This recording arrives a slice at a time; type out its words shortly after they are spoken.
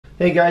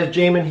Hey guys,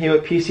 Jamin here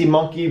with PC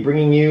Monkey,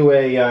 bringing you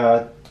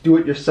a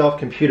do-it-yourself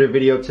computer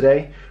video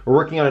today. We're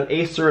working on an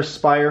Acer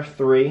Aspire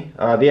 3.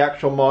 The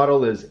actual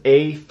model is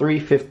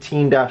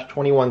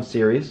A315-21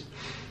 series,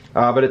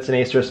 but it's an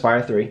Acer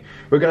Aspire 3.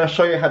 We're going to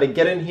show you how to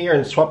get in here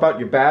and swap out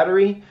your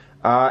battery,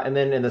 and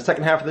then in the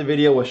second half of the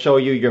video we'll show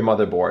you your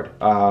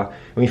motherboard.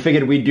 We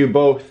figured we'd do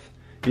both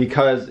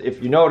because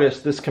if you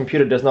notice, this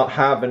computer does not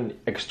have an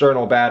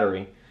external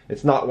battery.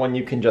 It's not one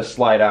you can just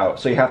slide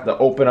out, so you have to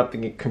open up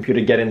the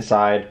computer, get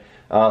inside.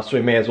 So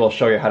we may as well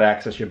show you how to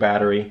access your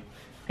battery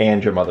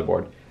and your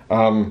motherboard.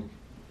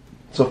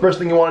 So first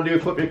thing you want to do,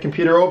 flip your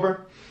computer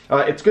over.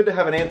 It's good to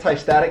have an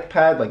anti-static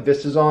pad like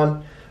this is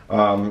on.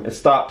 It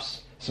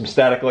stops some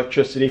static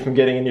electricity from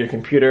getting into your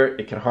computer.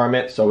 It can harm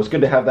it, so it's good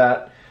to have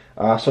that.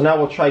 So now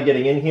we'll try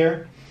getting in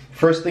here.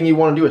 First thing you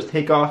want to do is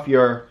take off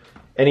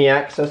any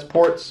access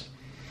ports.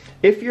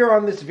 If you're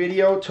on this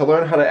video to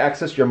learn how to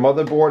access your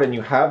motherboard and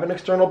you have an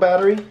external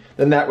battery,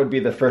 then that would be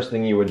the first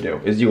thing you would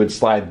do, is you would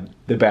slide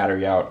the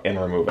battery out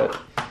and remove it.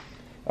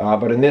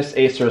 But in this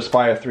Acer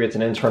Aspire 3, it's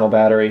an internal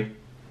battery,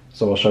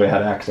 so we'll show you how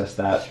to access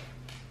that.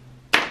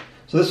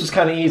 So this was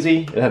kind of easy.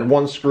 It had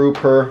one screw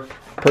per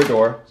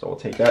door, so we'll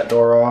take that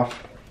door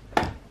off.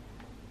 Take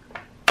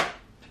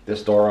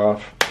this door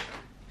off.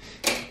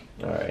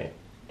 Alright.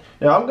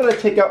 Now I'm going to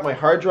take out my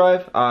hard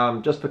drive,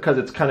 just because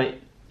it's kind of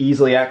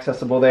easily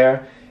accessible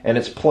there. And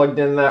it's plugged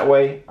in that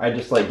way. I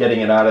just like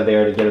getting it out of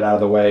there to get it out of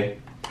the way.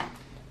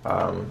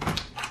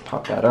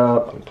 Pop that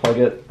up, unplug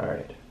it.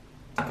 Alright.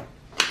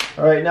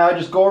 Alright, now I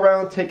just go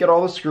around, take out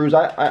all the screws.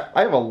 I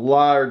have a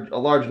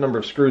large number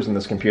of screws in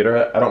this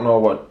computer. I don't know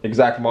what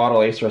exact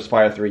model Acer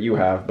Aspire 3 you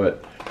have,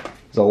 but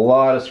there's a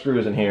lot of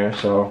screws in here,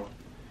 so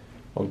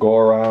I'll go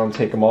around,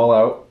 take them all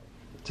out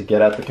to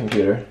get at the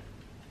computer.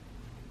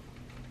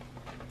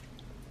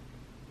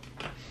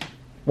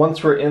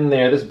 Once we're in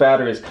there, this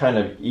battery is kind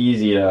of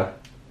easy to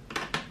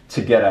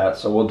get at,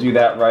 so we'll do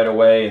that right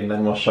away, and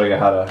then we'll show you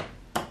how to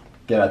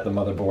get at the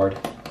motherboard.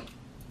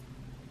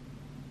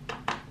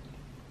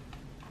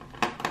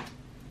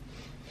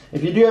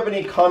 If you do have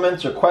any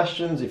comments or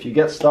questions, if you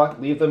get stuck,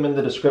 leave them in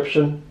the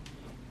description.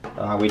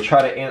 We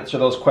try to answer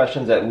those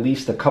questions at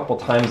least a couple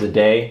times a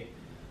day.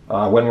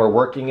 When we're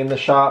working in the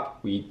shop,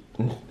 we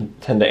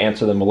tend to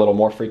answer them a little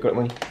more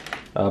frequently,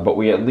 but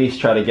we at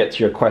least try to get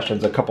to your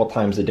questions a couple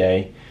times a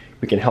day.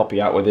 We can help you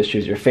out with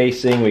issues you're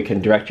facing. We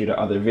can direct you to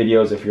other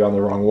videos if you're on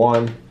the wrong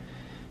one.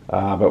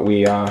 But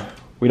we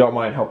don't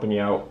mind helping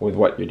you out with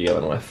what you're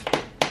dealing with.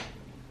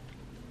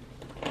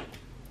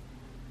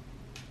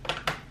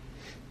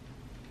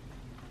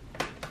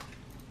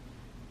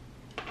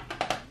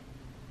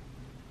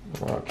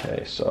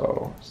 Okay,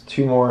 so there's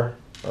two more.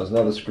 There's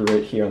another screw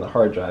right here in the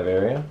hard drive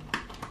area.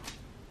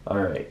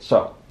 Alright,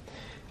 so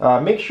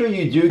make sure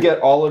you do get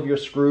all of your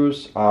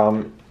screws.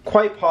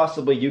 Quite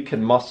possibly you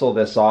can muscle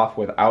this off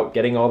without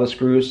getting all the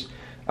screws,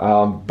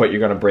 but you're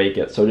going to break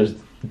it. So just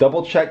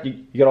double check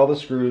you get all the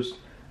screws.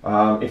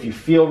 If you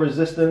feel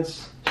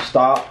resistance,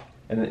 stop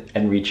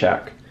and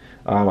recheck.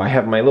 I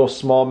have my little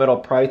small metal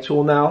pry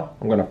tool now.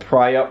 I'm going to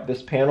pry up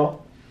this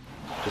panel.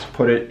 Just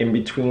put it in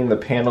between the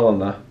panel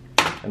and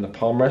the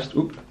palm rest.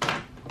 Oop.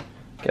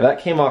 Okay, that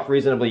came off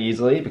reasonably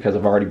easily because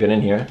I've already been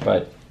in here,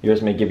 but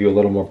yours may give you a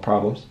little more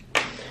problems.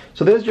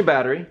 So there's your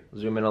battery.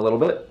 Zoom in a little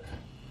bit.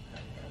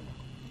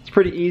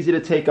 Pretty easy to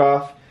take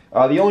off.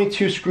 The only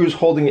two screws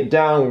holding it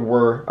down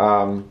were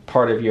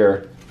part of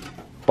your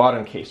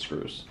bottom case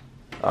screws.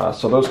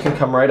 So those can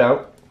come right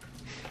out.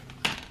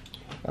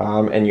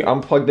 And you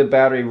unplug the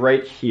battery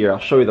right here. I'll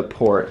show you the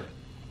port.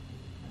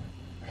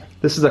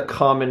 This is a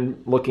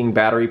common looking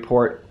battery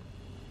port.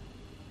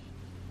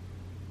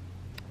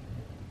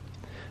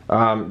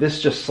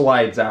 This just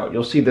slides out.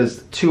 You'll see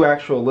there's two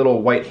actual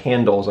little white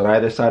handles on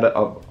either side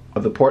of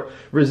the port.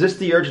 Resist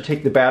the urge to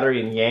take the battery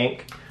and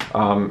yank.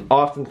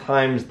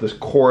 Oftentimes the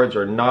cords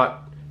are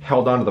not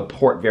held onto the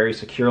port very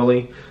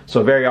securely,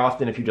 so very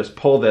often if you just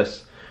pull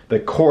this, the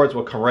cords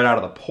will come right out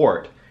of the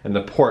port and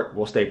the port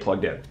will stay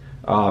plugged in,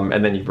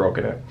 and then you've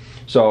broken it.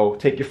 So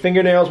take your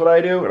fingernails, what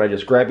I do, and I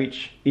just grab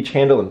each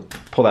handle and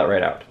pull that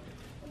right out,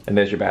 and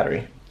there's your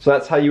battery. So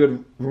that's how you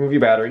would remove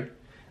your battery.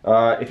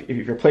 If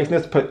you're replacing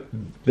this, put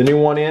the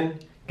new one in,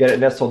 get it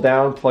nestled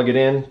down, plug it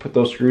in, put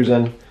those screws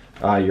in,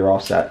 you're all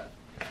set.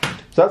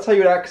 So that's how you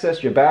would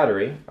access your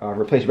battery,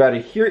 replace your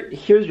battery.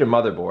 Here's your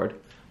motherboard.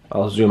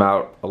 I'll zoom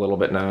out a little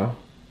bit now.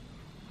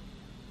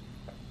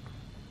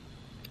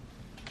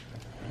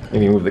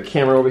 Maybe move the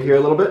camera over here a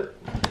little bit.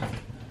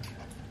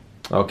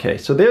 Okay,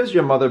 so there's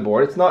your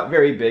motherboard. It's not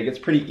very big, it's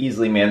pretty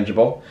easily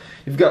manageable.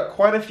 You've got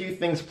quite a few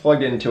things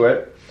plugged into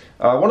it.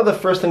 One of the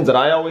first things that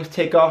I always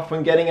take off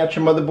when getting at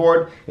your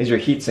motherboard is your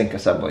heatsink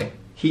assembly.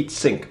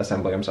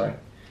 I'm sorry.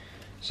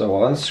 So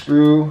I'll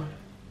unscrew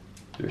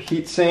your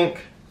heatsink.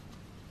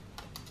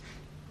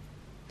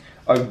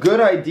 A good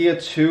idea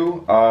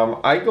too,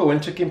 I go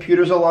into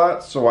computers a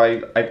lot, so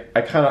I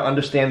kind of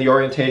understand the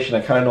orientation,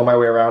 I kind of know my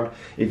way around.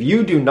 If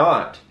you do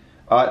not,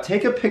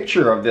 take a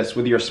picture of this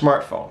with your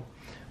smartphone.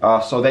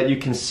 so that you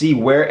can see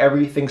where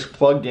everything's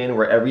plugged in,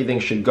 where everything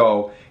should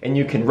go, and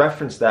you can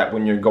reference that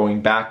when you're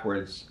going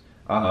backwards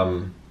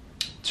to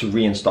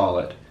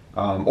reinstall it.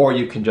 Or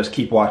you can just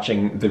keep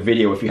watching the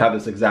video if you have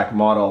this exact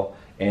model,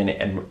 and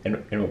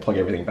it will plug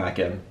everything back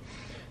in.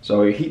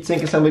 So your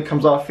heatsink assembly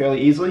comes off fairly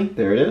easily.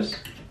 There it is.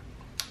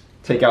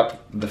 Take out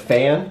the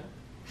fan.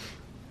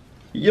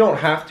 You don't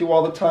have to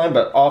all the time,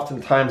 but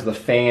oftentimes the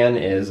fan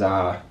is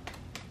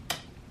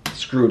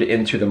screwed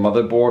into the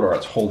motherboard, or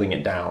it's holding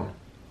it down.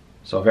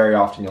 So very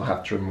often you'll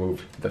have to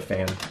remove the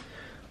fan.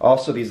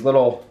 Also, these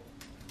little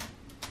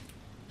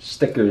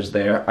stickers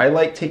there, I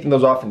like taking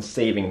those off and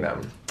saving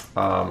them.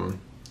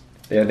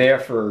 They're there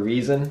for a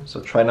reason,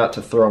 so try not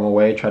to throw them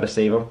away, try to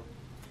save them.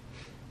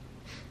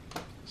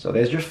 So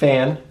there's your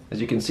fan.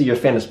 As you can see, your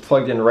fan is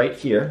plugged in right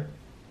here.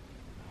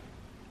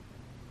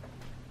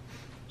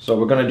 So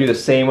we're going to do the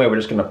same way. We're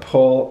just going to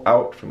pull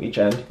out from each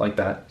end like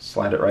that,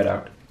 slide it right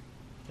out.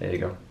 There you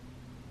go.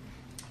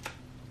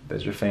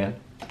 There's your fan.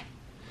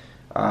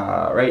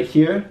 Right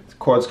here, the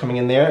cord's coming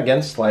in there.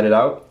 Again, slide it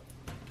out,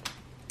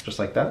 just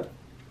like that.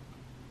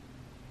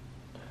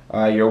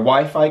 Your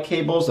Wi-Fi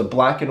cables, the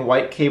black and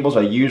white cables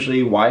are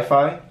usually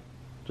Wi-Fi.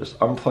 Just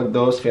unplug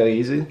those fairly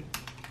easy,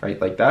 right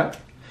like that.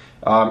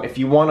 If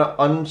you want to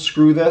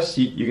unscrew this,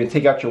 you can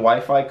take out your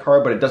Wi-Fi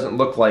card, but it doesn't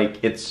look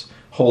like it's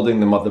holding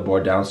the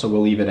motherboard down, so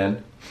we'll leave it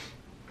in.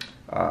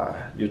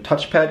 Your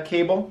touchpad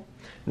cable.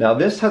 Now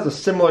this has a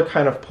similar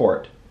kind of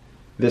port.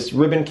 This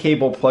ribbon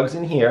cable plugs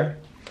in here,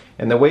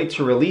 and the way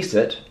to release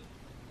it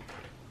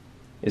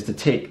is to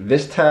take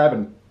this tab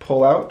and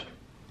pull out,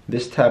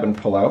 this tab and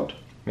pull out.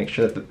 Make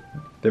sure that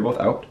they're both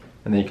out,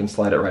 and then you can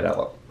slide it right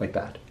out like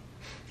that.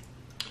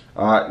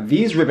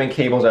 These ribbon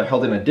cables are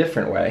held in a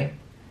different way.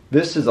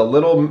 This is a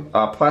little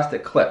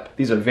plastic clip.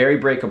 These are very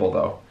breakable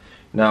though.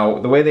 Now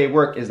the way they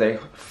work is they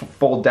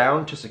fold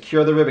down to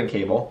secure the ribbon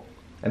cable,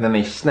 and then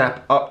they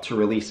snap up to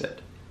release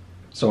it.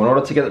 So in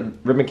order to get the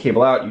ribbon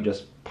cable out, you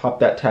just pop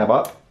that tab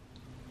up,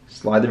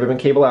 slide the ribbon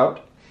cable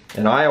out,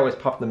 and I always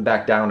pop them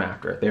back down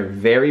after. They're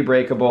very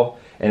breakable,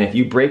 and if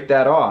you break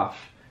that off,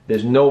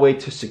 there's no way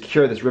to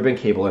secure this ribbon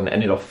cable,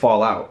 and it'll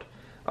fall out.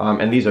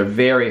 And these are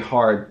very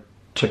hard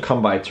to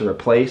come by to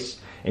replace,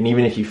 and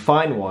even if you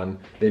find one,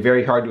 they're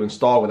very hard to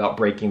install without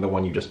breaking the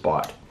one you just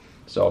bought.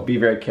 So be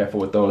very careful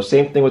with those.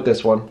 Same thing with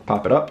this one.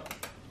 Pop it up,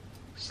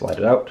 slide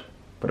it out,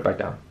 put it back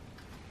down.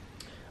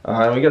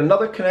 And we got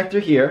another connector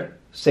here,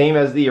 same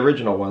as the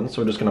original one,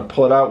 so we're just going to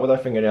pull it out with our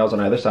fingernails on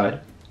either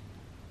side.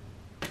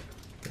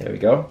 There we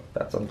go,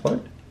 that's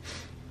unplugged.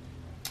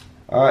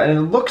 And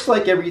it looks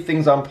like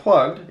everything's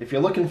unplugged. If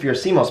you're looking for your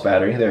CMOS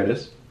battery, there it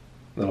is.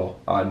 Little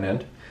odd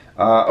end.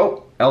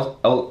 Oh,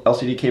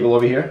 LCD cable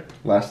over here,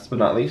 last but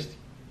not least.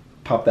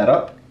 Pop that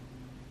up,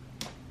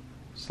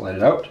 slide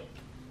it out,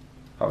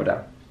 pop it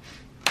down.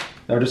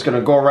 Now we're just going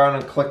to go around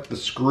and collect the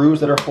screws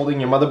that are holding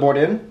your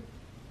motherboard in.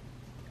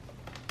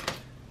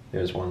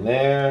 There's one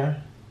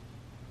there.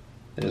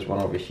 There's one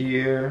over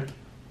here.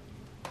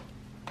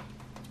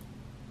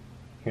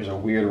 Here's a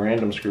weird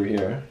random screw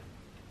here.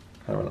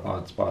 Kind of an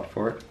odd spot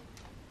for it.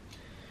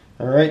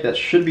 Alright, that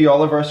should be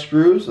all of our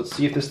screws. Let's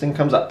see if this thing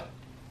comes up.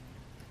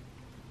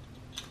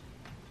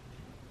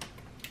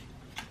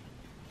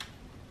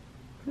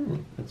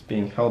 It's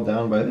being held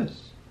down by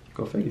this.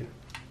 Go figure.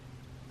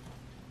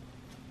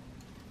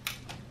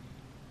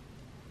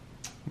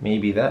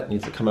 Maybe that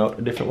needs to come out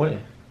a different way.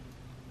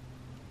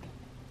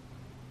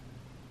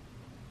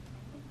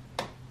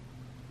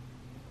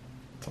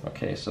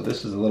 Okay, so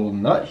this is a little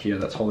nut here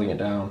that's holding it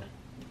down.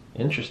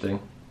 Interesting.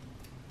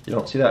 You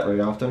don't see that very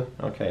often.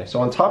 Okay,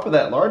 so on top of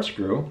that large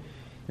screw,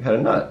 you had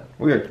a nut.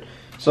 Weird.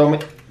 So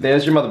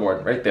there's your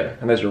motherboard right there.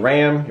 And there's your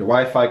RAM, your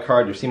Wi-Fi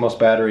card, your CMOS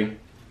battery.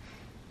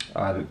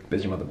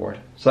 There's your motherboard.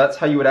 So that's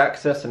how you would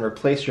access and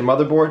replace your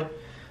motherboard.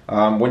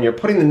 When you're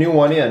putting the new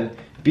one in,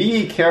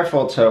 be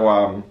careful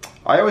to,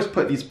 I always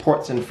put these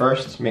ports in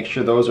first, make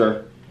sure those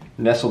are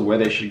nestled where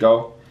they should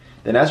go.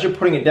 Then as you're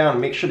putting it down,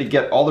 make sure to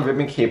get all the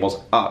ribbon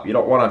cables up. You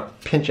don't want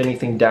to pinch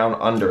anything down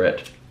under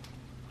it.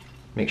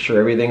 Make sure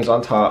everything's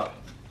on top.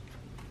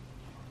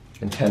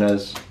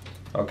 Antennas.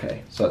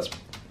 Okay, so that's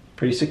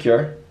pretty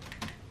secure.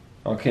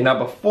 Okay, now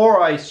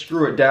before I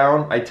screw it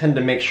down, I tend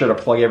to make sure to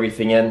plug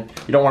everything in.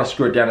 You don't want to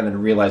screw it down and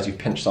then realize you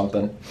pinched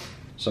something.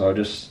 So I'm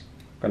just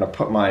going to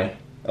put my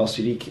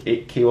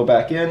LCD cable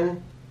back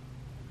in.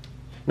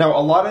 Now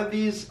a lot of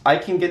these, I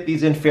can get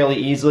these in fairly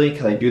easily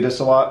because I do this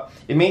a lot.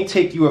 It may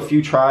take you a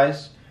few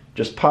tries.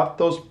 Just pop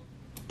those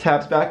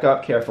tabs back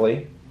up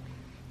carefully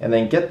and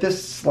then get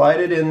this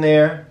slided in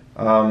there.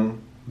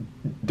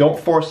 Don't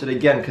force it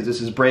again because this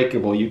is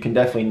breakable. You can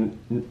definitely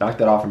knock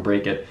that off and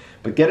break it.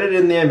 But get it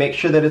in there, make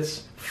sure that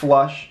it's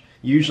flush.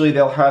 Usually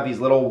they'll have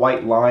these little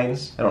white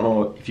lines. I don't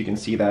know if you can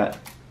see that.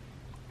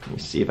 Let me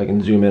see if I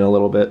can zoom in a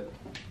little bit.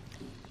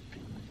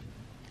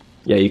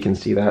 Yeah, you can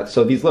see that.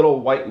 So these little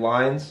white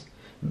lines,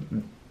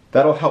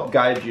 that'll help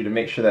guide you to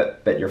make sure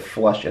that you're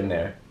flush in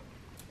there.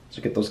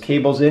 So get those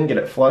cables in, get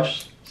it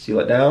flush,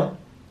 seal it down.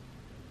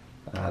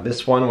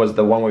 This one was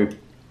the one we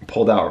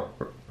pulled out,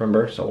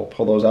 remember? So we'll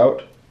pull those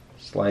out,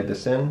 slide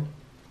this in,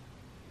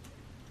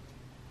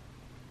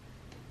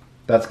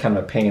 That's kind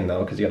of a pain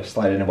though, because you got to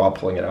slide it in while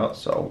pulling it out.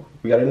 So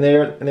we got it in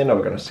there, and then now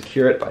we're going to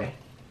secure it by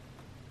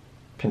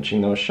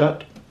pinching those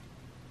shut.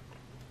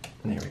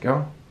 And there we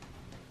go.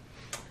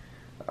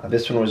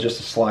 This one was just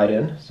a slide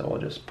in, so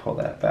we'll just pull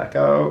that back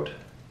out.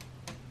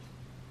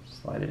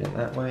 Slide it in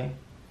that way.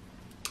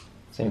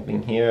 Same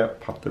thing here,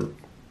 pop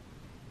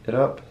it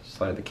up,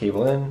 slide the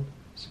cable in,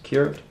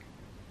 secure it.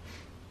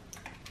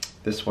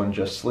 This one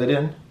just slid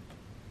in,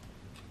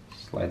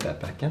 slide that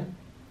back in.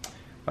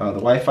 The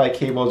Wi-Fi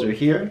cables are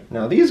here.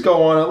 Now these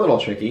go on a little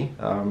tricky.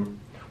 Well,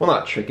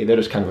 not tricky, they're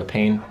just kind of a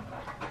pain.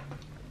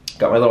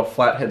 Got my little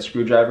flathead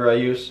screwdriver I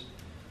use.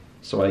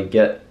 So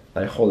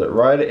I hold it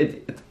right,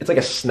 it's like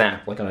a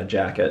snap, like on a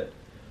jacket.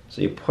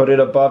 So you put it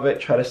above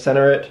it, try to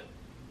center it,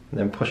 and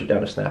then push it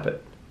down to snap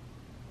it.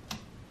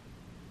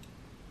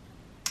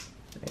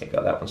 There you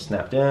go, that one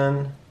snapped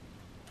in.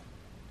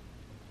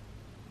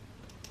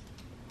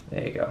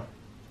 There you go.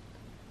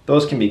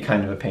 Those can be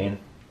kind of a pain.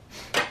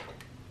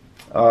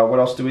 What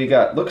else do we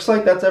got? Looks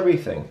like that's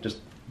everything. Just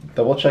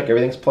double check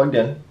everything's plugged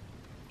in.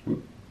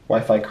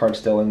 Wi-Fi card's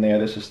still in there,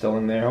 this is still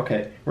in there.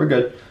 Okay, we're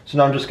good. So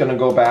now I'm just gonna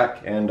go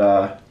back and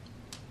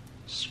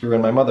screw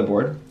in my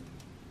motherboard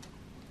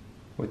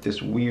with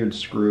this weird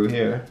screw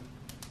here.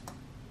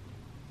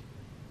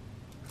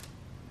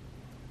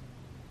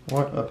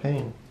 What a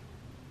pain.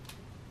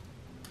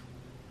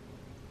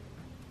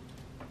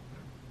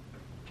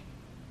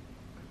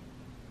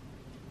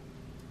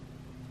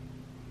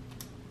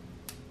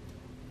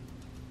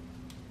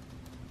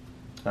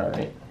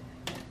 Alright,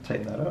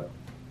 tighten that up.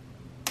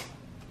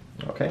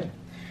 Okay,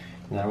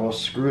 now we'll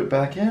screw it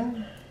back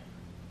in.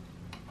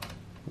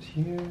 It's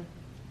here.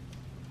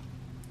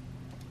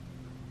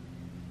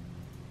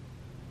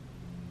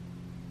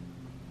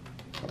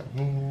 One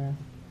here.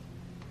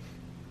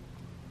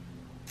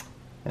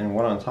 And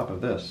one on top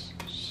of this.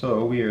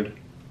 So weird.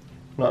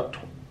 Not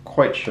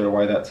quite sure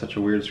why that's such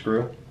a weird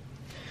screw.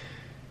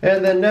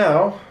 And then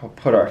now, we'll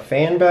put our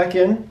fan back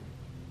in.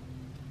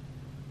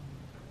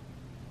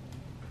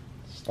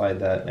 Slide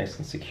that nice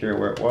and secure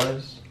where it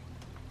was.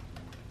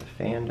 The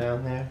fan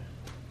down there.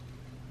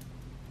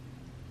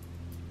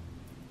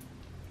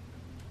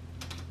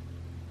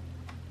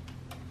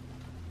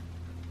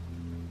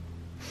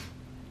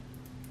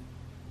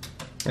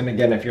 And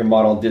again, if your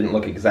model didn't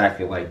look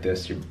exactly like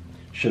this, you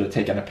should have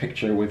taken a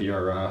picture with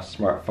your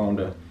smartphone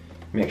to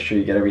make sure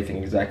you get everything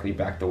exactly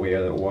back the way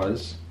that it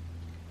was.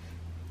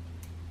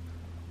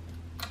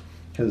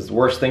 Because the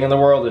worst thing in the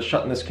world is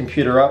shutting this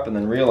computer up and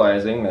then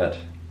realizing that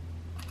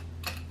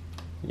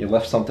you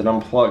left something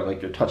unplugged,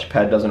 like your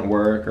touchpad doesn't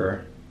work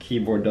or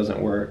keyboard doesn't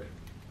work.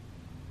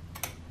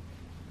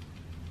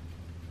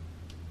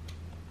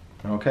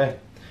 Okay,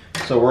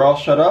 so we're all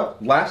shut up.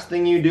 Last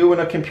thing you do in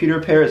a computer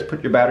repair is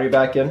put your battery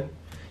back in.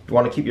 You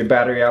want to keep your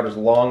battery out as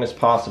long as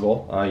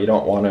possible. You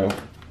don't want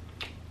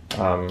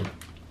to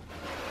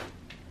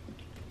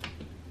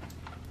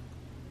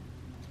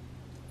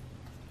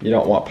you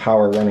don't want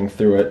power running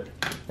through it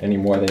any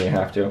more than you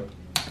have to.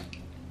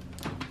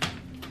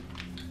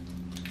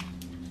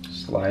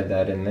 Slide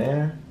that in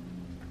there.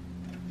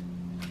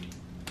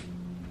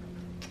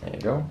 There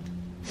you go.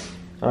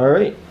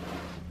 Alright.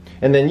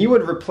 And then you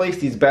would replace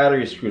these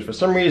battery screws. For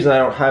some reason I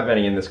don't have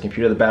any in this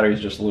computer. The battery's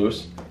just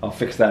loose. I'll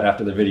fix that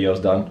after the video's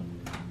done.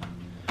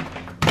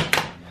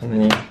 And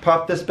then you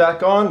pop this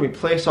back on,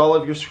 replace all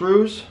of your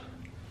screws,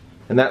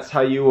 and that's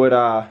how you would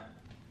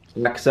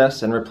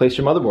access and replace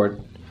your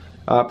motherboard.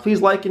 Please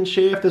like and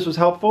share if this was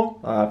helpful.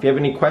 If you have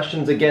any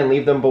questions, again,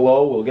 leave them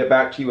below. We'll get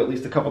back to you at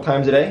least a couple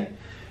times a day.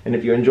 And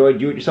if you enjoyed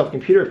do-it-yourself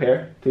computer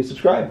repair, please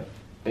subscribe.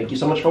 Thank you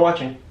so much for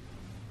watching.